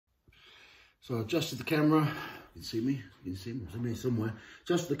So I adjusted the camera. You can see me, you can see me somewhere.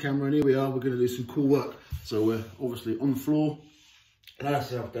 Adjusted the camera and here we are, we're gonna do some cool work. So we're obviously on the floor, lay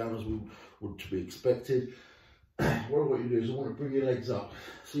ourselves down as we would to be expected. What I want you to do is I want to bring your legs up.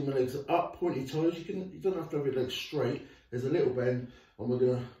 See my legs are up, pointy toes. You don't have to have your legs straight. There's a little bend and we're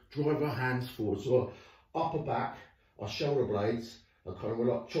gonna drive our hands forward. So our upper back, our shoulder blades are kind of,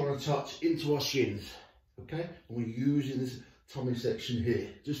 we're like trying to touch into our shins, okay? And we're using this tummy section here.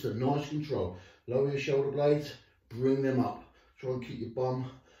 Just a nice control. Lower your shoulder blades, bring them up. Try and keep your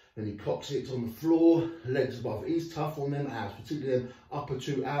bum and your coccyx on the floor, legs above. It is tough on them abs, particularly them upper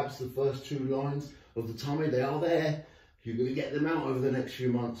two abs, the first two lines of the tummy. They are there. You're going to get them out over the next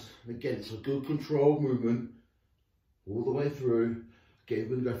few months. And again, it's a good controlled movement all the way through. Again,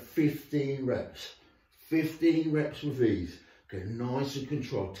 we're going to go 15 reps. 15 reps with these. Okay, nice and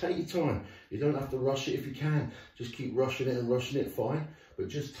controlled. Take your time. You don't have to rush it if you can. Just keep rushing it and rushing it, fine. But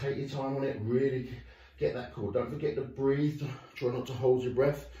just take your time on it. Really get that core. Don't forget to breathe. Try not to hold your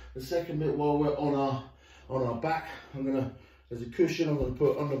breath. The second bit, while we're on our back, there's a cushion I'm gonna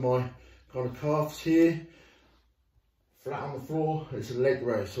put under my kind of calves here, flat on the floor. It's a leg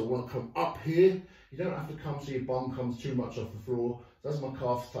raise, so I want to come up here. You don't have to come so your bum comes too much off the floor. So as my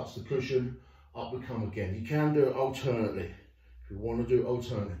calves touch the cushion, up we come again. You can do it alternately if you want to do it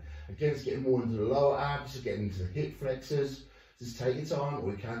alternately. Again, it's getting more into the lower abs, getting into the hip flexors. Just take your time, or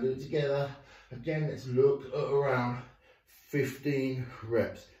we can do it together. Again, let's look at around 15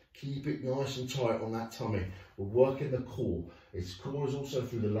 reps. Keep it nice and tight on that tummy. We're working the core. Its core is also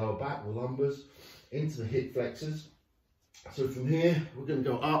through the lower back, the lumbers, into the hip flexors. So from here, we're going to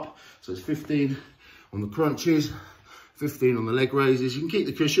go up. So it's 15 on the crunches, 15 on the leg raises. You can keep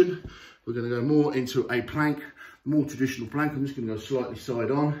the cushion. We're going to go more into a plank, more traditional plank. I'm just going to go slightly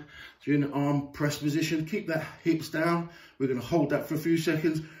side on. So you're in the arm press position. Keep that hips down. We're going to hold that for a few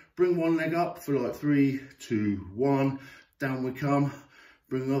seconds. Bring one leg up for like 3, 2, 1. Down we come.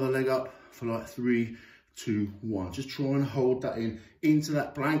 Bring another leg up for like 3, 2, 1. Just try and hold that into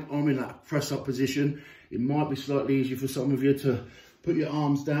that plank. I'm in that press up position. It might be slightly easier for some of you to put your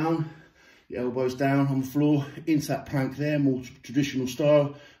arms down, your elbows down on the floor, into that plank there, more traditional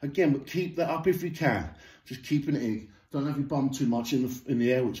style. Again, but keep that up if you can. Just keeping it in. Don't have your bum too much in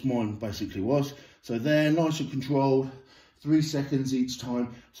the air, which mine basically was. So there, nice and controlled. 3 seconds each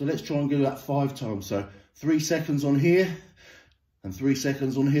time. So let's try and do that 5 times. So 3 seconds on here and 3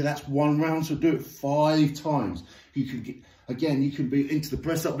 seconds on here. That's 1 round. So do it 5 times. You can get, again, you can be into the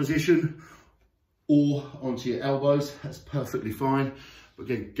press up position or onto your elbows. That's perfectly fine. But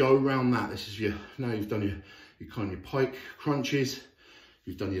again, go around that. This is your, now you've done your kind of your pike crunches.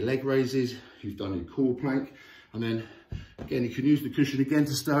 You've done your leg raises. You've done your core plank. And then again, you can use the cushion again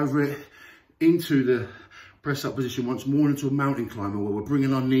to stay over it into the press up position once more, into a mountain climber where we're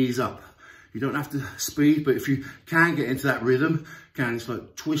bringing our knees up. You don't have to speed, but if you can get into that rhythm, it's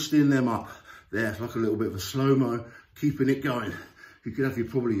like twisting them up. There, it's like a little bit of a slow-mo, keeping it going. You could have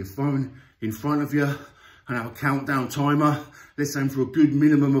probably your phone in front of you and have a countdown timer. Let's aim for a good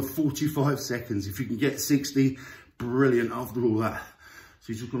minimum of 45 seconds. If you can get 60, brilliant after all that.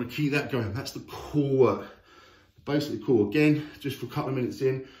 So you're just gonna keep that going. That's the core work. Basically core, again, just for a couple of minutes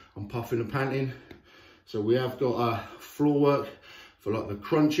in, I'm puffing and panting. So we have got our floor work for like the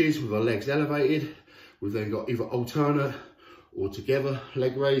crunches with our legs elevated. We've then got either alternate or together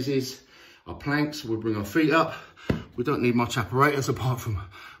leg raises. Our planks, we'll bring our feet up. We don't need much apparatus apart from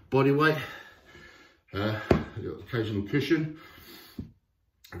body weight. Occasional cushion.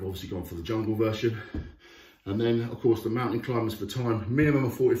 I've obviously gone for the jungle version. And then, of course, the mountain climbers for time, minimum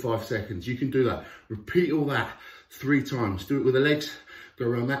of 45 seconds. You can do that. Repeat all that 3 times. Do it with the legs. Go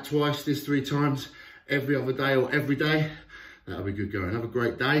around that twice, this 3 times. Every other day or every day. That'll be good going. Have a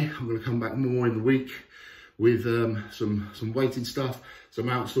great day. I'm going to come back more in the week with some weighted stuff, some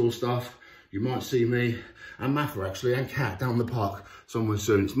outdoor stuff. You might see me and Matha actually and Kat down the park somewhere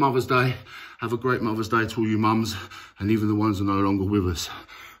soon. It's Mother's Day. Have a great Mother's Day to all you mums and even the ones that are no longer with us.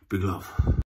 Big love.